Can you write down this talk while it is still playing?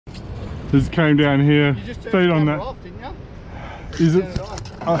Just came down here. You just Feed on that. off, didn't you? Is it?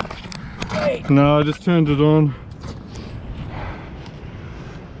 No, I just turned it on.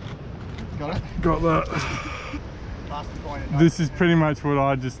 Got it? Got that. This is pretty much what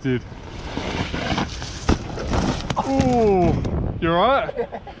I just did. Oh, you alright?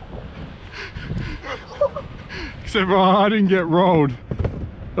 Except for I didn't get rolled.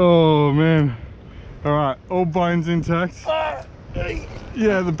 Oh man. Alright, all bones intact.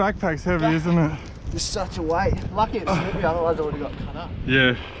 Yeah, the backpack's heavy, isn't it? It's such a weight. Lucky it's slippy, otherwise I would have got cut up.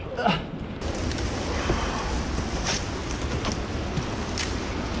 Yeah.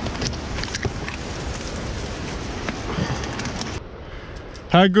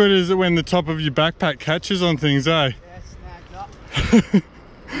 How good is it when the top of your backpack catches on things, eh? Yeah, snagged up.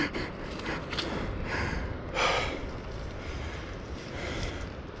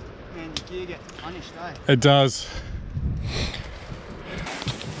 Man, the gear gets punished, eh? It does.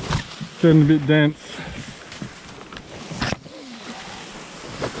 Getting a bit dense.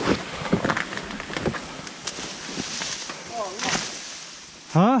 Oh, look.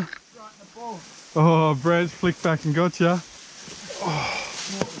 Huh? Right in the ball. Oh, Brad's flicked back and got ya. Oh.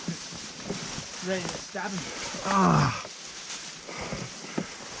 Ready to stab him. Ah.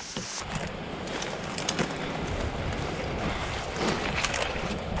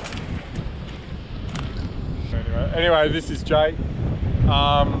 Anyway, this is Jake,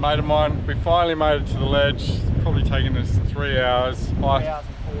 mate of mine. We finally made it to the ledge. It's probably taken us 3 hours. 3 hours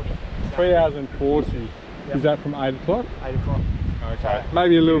and 40. 3 hours and 40. Yep. Is that from 8 o'clock? 8 o'clock. Okay, so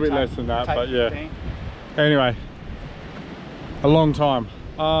maybe a little bit less than that, but yeah. 15. Anyway, a long time.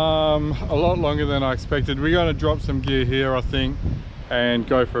 A lot longer than I expected. We're going to drop some gear here, I think, and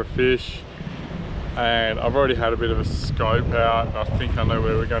go for a fish. And I've already had a bit of a scope out. I think I know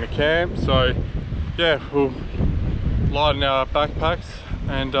where we're going to camp. So yeah, we'll lighten our backpacks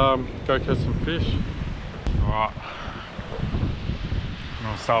and go catch some fish. All right,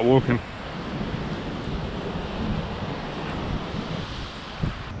 I'll start walking.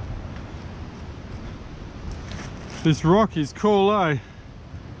 This rock is cool, eh?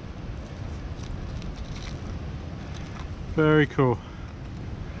 Very cool.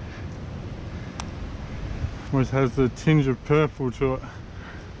 Almost has the tinge of purple to it.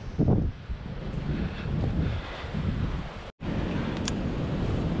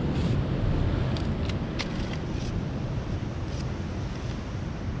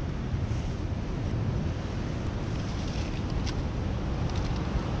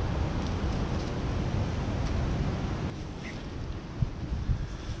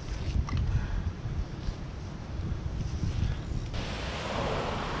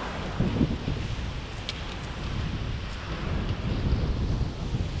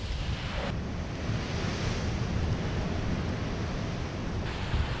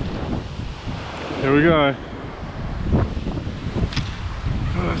 Here we go.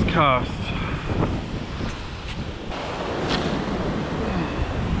 First cast.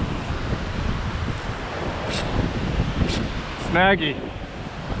 Snaggy.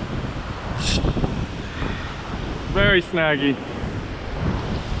 Very snaggy.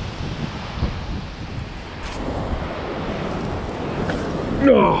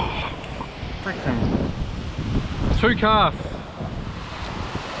 Oh, freaking 2 casts.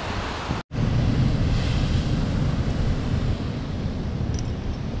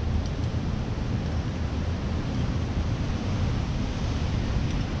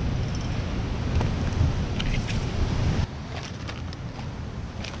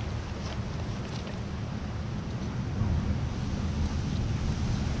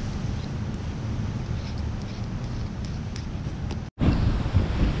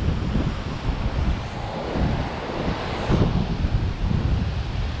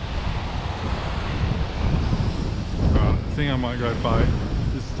 I think I might go bait.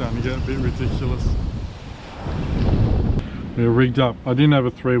 This is starting to get a bit ridiculous. We're rigged up. I didn't have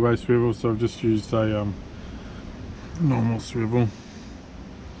a 3-way swivel, so I've just used a normal swivel.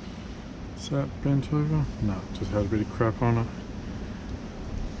 Is that bent over? No, just had a bit of crap on it.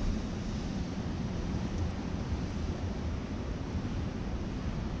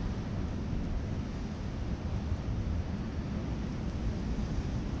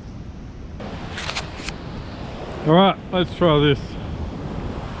 Alright, let's try this.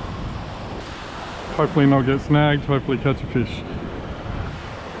 Hopefully not get snagged, hopefully catch a fish.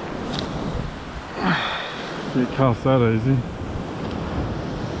 Can't cast that easy.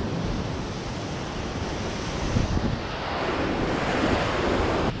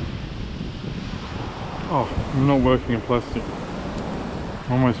 Oh, I'm not working in plastic.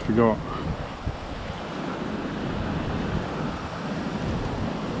 Almost forgot.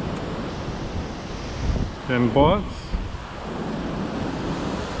 Getting bites.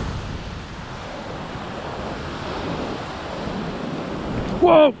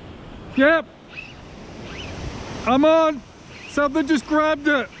 Whoa! Yep! I'm on! Something just grabbed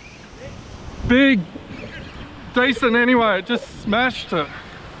it! Big! Decent anyway, it just smashed it.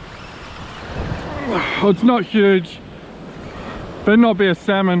 Oh, it's not huge. Better not be a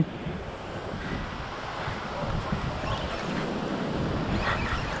salmon.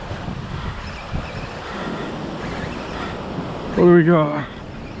 What do we got?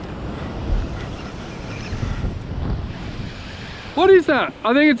 What is that?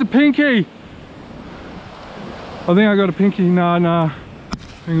 I think it's a pinky. I think I got a pinky. Nah.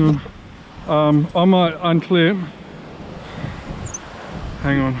 Hang on. I might unclip.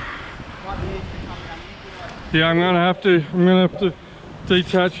 Hang on. Yeah, I'm gonna have to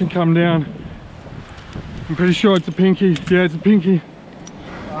detach and come down. I'm pretty sure it's a pinky. Yeah, it's a pinky.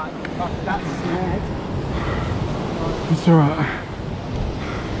 Right, that's snagged. It's alright.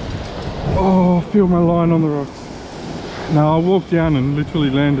 Oh, I feel my line on the rocks. No, I'll walk down and literally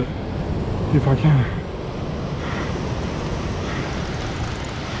land it if I can.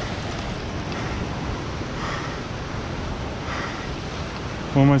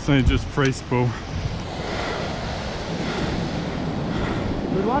 Almost need just free spool.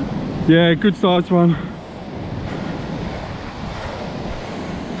 Good one? Yeah, good sized one.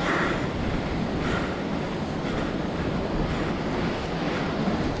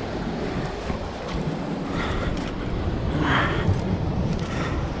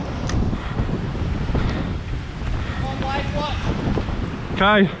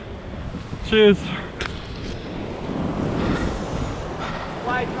 Okay, cheers.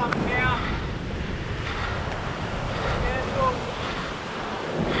 Wade coming out. Careful.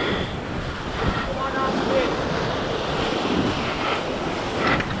 Come on up a bit.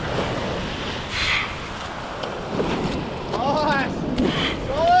 Nice.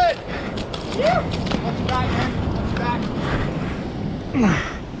 Solid. Yeah. Watch your back, man. Watch your back.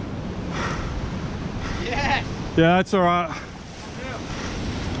 Yes. Yeah, that's alright.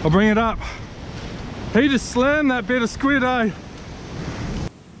 I'll bring it up. He just slammed that bit of squid, eh?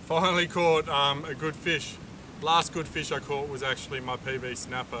 Finally caught a good fish. Last good fish I caught was actually my PB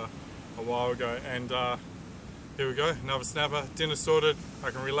snapper a while ago, and here we go, another snapper. Dinner sorted,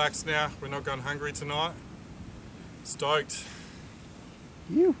 I can relax now. We're not going hungry tonight. Stoked.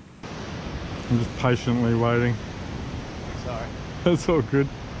 You. I'm just patiently waiting. Sorry. That's all good.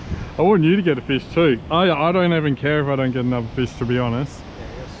 I want you to get a fish too. I don't even care if I don't get another fish, to be honest.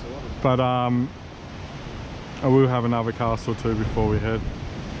 But I will have another cast or two before we head.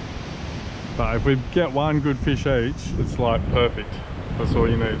 But if we get one good fish each, it's like perfect. That's all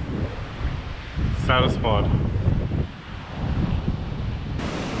you need. Satisfied.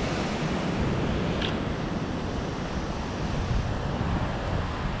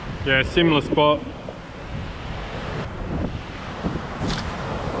 Yeah, similar spot.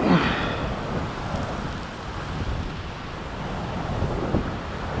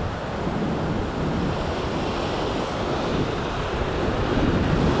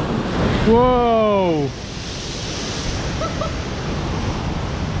 Whoa!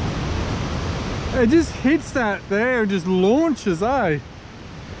 It just hits that there and just launches, eh?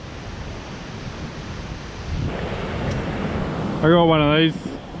 I got one of these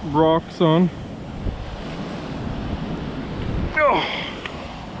rocks on. Oh.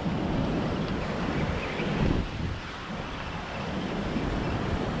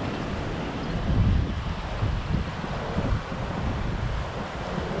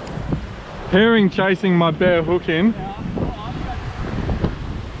 Herring chasing my bare hook in.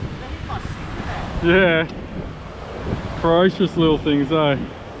 Yeah. Ferocious little things, eh?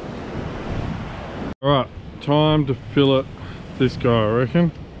 Alright, time to fillet this guy, I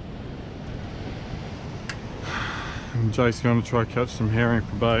reckon. And Jake's going to try catch some herring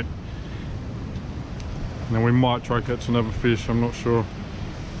for bait. And then we might try catch another fish, I'm not sure.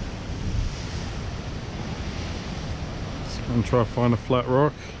 Just going to try find a flat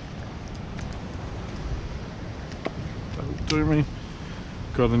rock. Do me.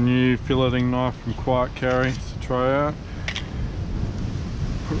 Got a new filleting knife from Quiet Carry to try out.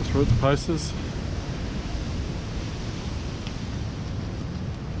 Put it through its paces.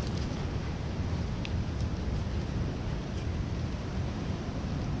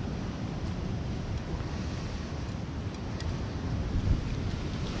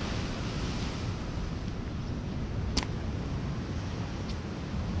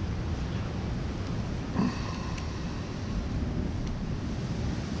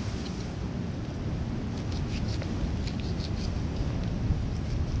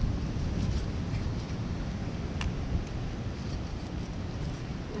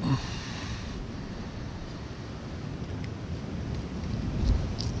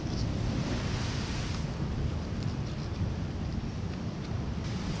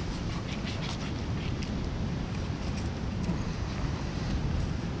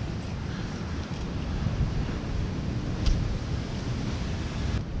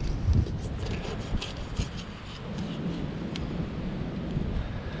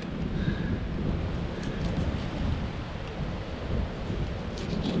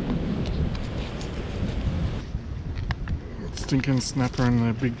 stinking snapper and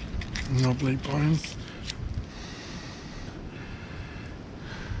their big knobbly bones.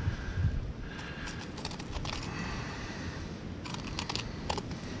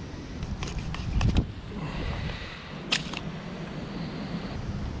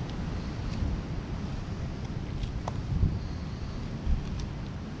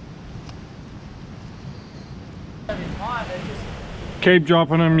 Keep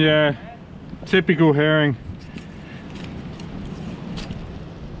dropping them, yeah. Typical herring.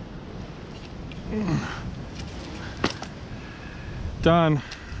 Done.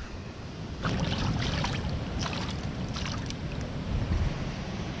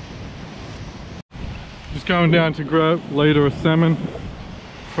 Just going down to grab a litre of salmon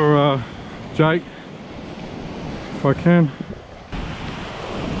for Jake, if I can.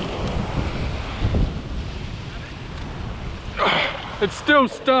 It's still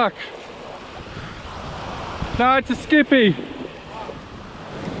stuck. No, it's a skippy.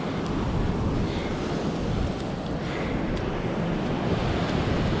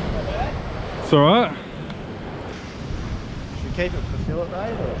 It's alright. Should we keep it for fillet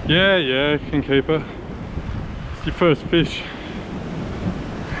rate or? Yeah, you can keep it. It's your first fish.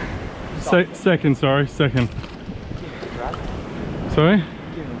 Second, sorry, second. Sorry?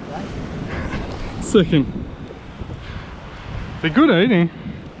 Second. They're good eating.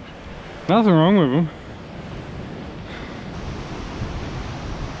 Nothing wrong with them.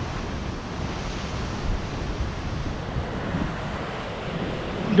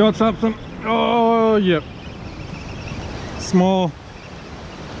 Got something. Oh, yep. Small.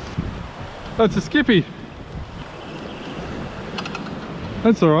 That's a skippy.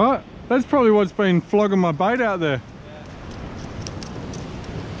 That's alright. That's probably what's been flogging my bait out there.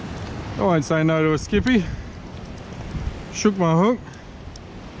 I won't say no to a skippy. Shook my hook.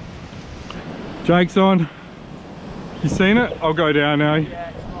 Jake's on. You seen it? I'll go down now. Yeah,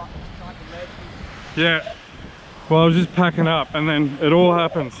 it's like a ledge. Yeah. Well, I was just packing up and then it all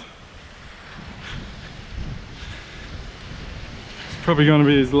happens. It's probably going to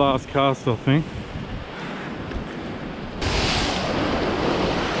be his last cast, I think.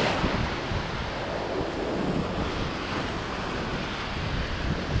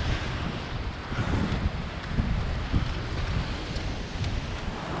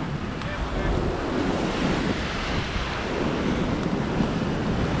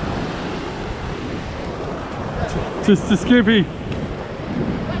 Just a skippy.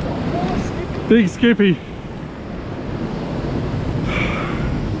 Big skippy.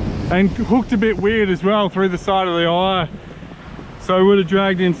 And hooked a bit weird as well through the side of the eye. So it would have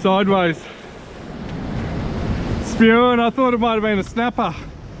dragged in sideways. Spewing, I thought it might have been a snapper.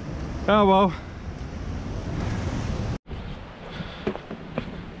 Oh well.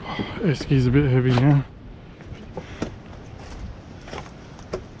 Esky's a bit heavy now.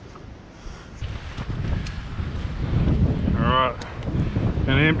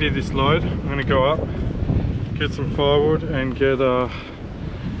 And empty this load. I'm going to go up, get some firewood and get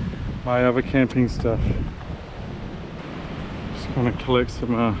my other camping stuff. Just going to collect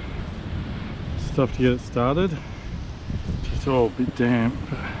some stuff to get it started. It's all a bit damp,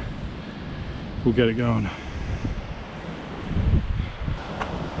 but we'll get it going.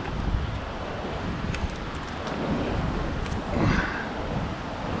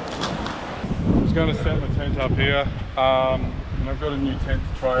 I was going to set my tent up here. And I've got a new tent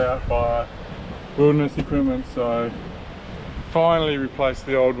to try out by Wilderness Equipment, so finally replaced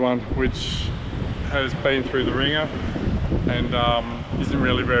the old one, which has been through the ringer and isn't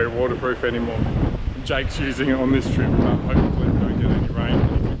really very waterproof anymore. Jake's using it on this trip, but hopefully we don't get any rain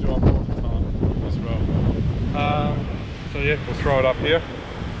if we drop all the time as well. So yeah, we'll throw it up here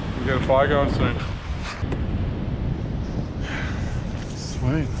and get a fire going soon.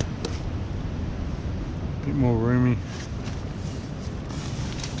 Sweet. A bit more roomy.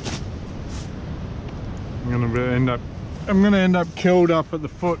 I'm gonna end up curled up at the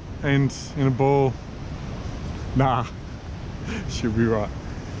foot and in a ball. Nah, should be right.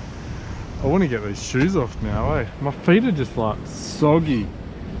 I want to get these shoes off now, eh? My feet are just like soggy,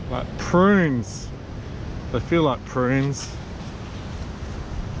 like prunes. They feel like prunes.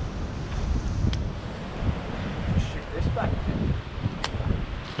 Shift this back.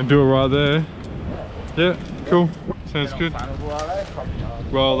 And do it right there. Yeah, cool. Sounds good.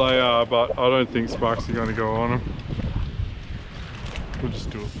 Well, they are, but I don't think sparks are going to go on them. We'll just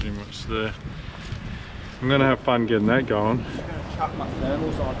do it pretty much there. I'm going to have fun getting that going. I'm just going to chuck my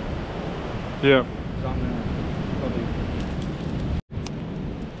thermals on. Yeah. So I'm going to probably...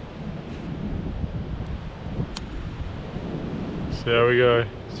 See how we go.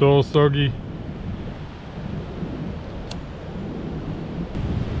 It's all soggy.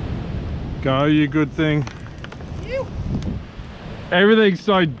 Go, you good thing. Everything's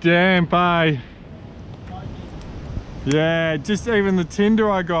so damp, eh? Yeah, just even the tinder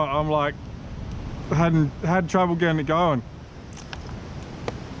I got, I'm like, had trouble getting it going.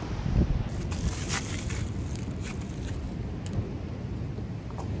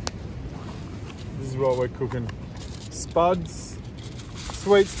 This is what we're cooking. Spuds,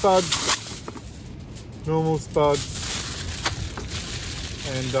 sweet spuds, normal spuds,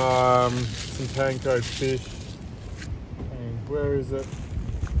 and some panko fish. And where is it?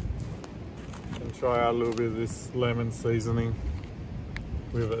 And try out a little bit of this lemon seasoning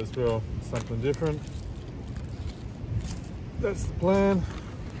with it as well. Something different. That's the plan.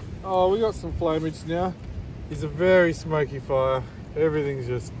 Oh, we got some flamage now. It's a very smoky fire. Everything's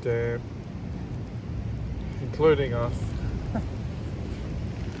just damp, including us.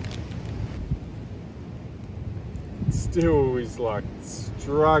 Still is like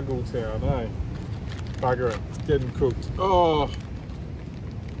struggle town, eh? Bugger it, it's getting cooked. Oh,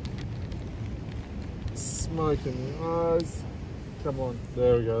 smoke in the eyes. Come on,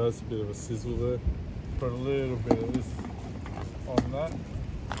 there we go, that's a bit of a sizzle there. Put a little bit of this on that.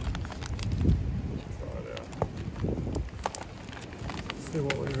 Try it out. See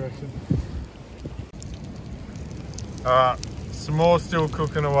what we reckon. Some more still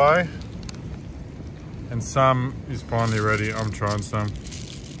cooking away. And some is finally ready. I'm trying some.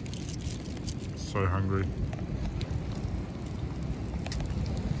 So hungry.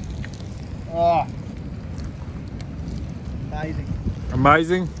 Oh, amazing.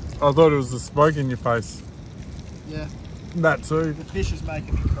 Amazing? I thought it was the smoke in your face. Yeah. That too. The fish is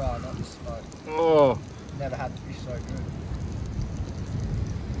making me cry, not the smoke. Oh. Never had the fish so good.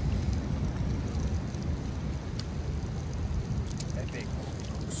 Epic.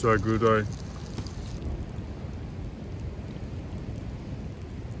 So good, eh?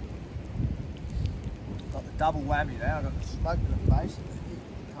 Got the double whammy there. I got the smoke to the face and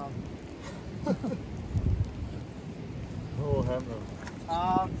the tongue. Oh, happening.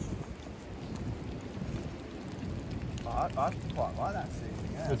 I quite like that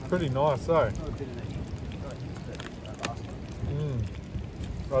seasoning. Yeah. It's pretty nice, eh? Got a bit of the heat. Got a hint of that last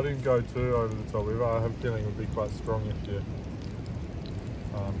one. I didn't go too over the top of it. I have a feeling it would be quite strong if you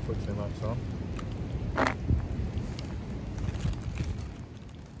put too much on.